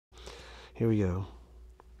Here we go.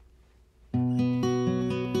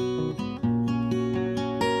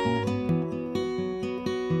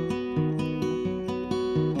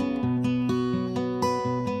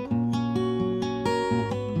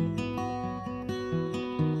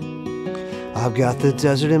 I've got the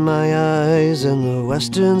desert in my eyes and the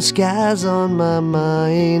western skies on my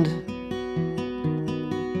mind.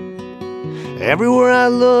 Everywhere I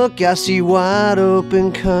look, I see wide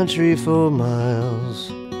open country for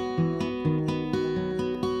miles.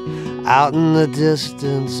 Out in the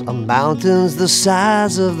distance are mountains the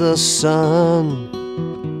size of the sun.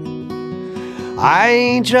 I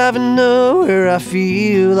ain't driving nowhere, I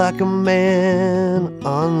feel like a man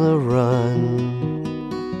on the run.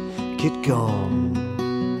 Get gone.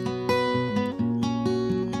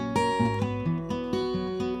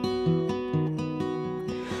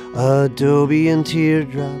 Adobe and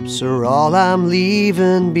teardrops are all I'm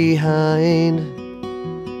leaving behind.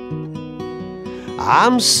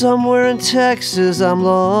 I'm somewhere in Texas, I'm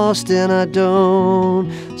lost and I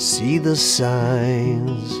don't see the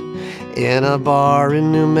signs. In a bar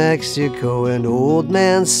in New Mexico, an old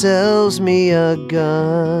man sells me a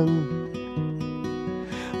gun.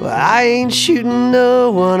 But I ain't shooting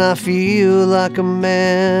no one, I feel like a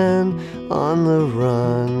man on the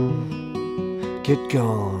run. Get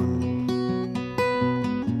gone.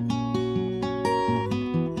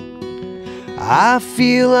 I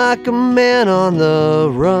feel like a man on the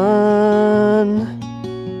run.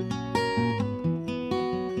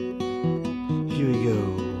 Here we go.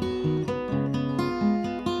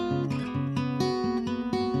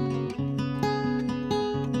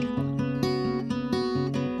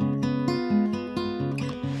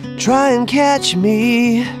 Try and catch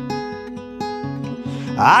me,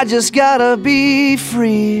 I just gotta be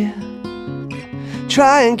free.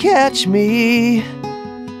 Try and catch me,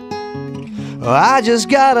 I just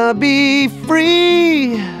gotta be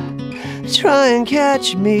free. Try and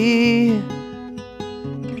catch me,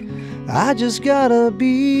 I just gotta be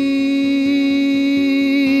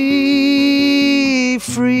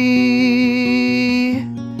free.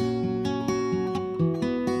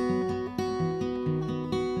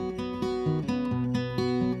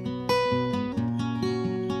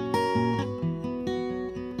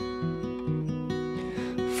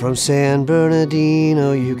 From San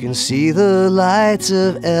Bernardino, you can see the lights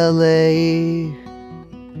of LA.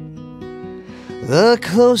 The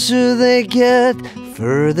closer they get,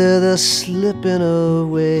 further they're slipping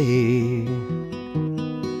away.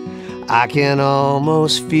 I can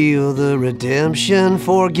almost feel the redemption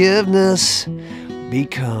forgiveness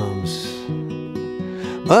becomes.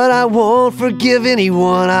 But I won't forgive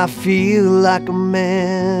anyone, I feel like a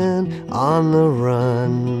man on the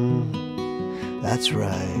run. That's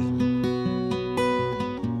right.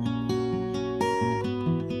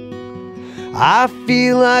 I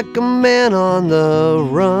feel like a man on the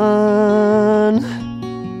run.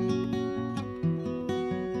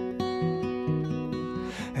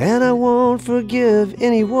 And I won't forgive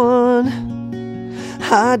anyone.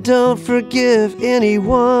 I don't forgive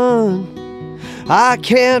anyone. I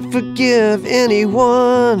can't forgive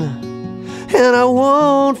anyone. And I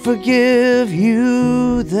won't forgive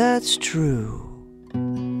you, that's true.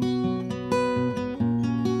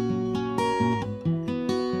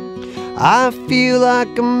 I feel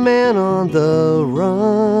like a man on the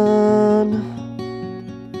run.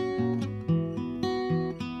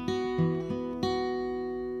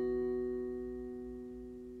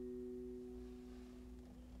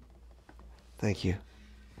 Thank you.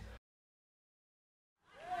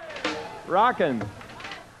 Rockin'.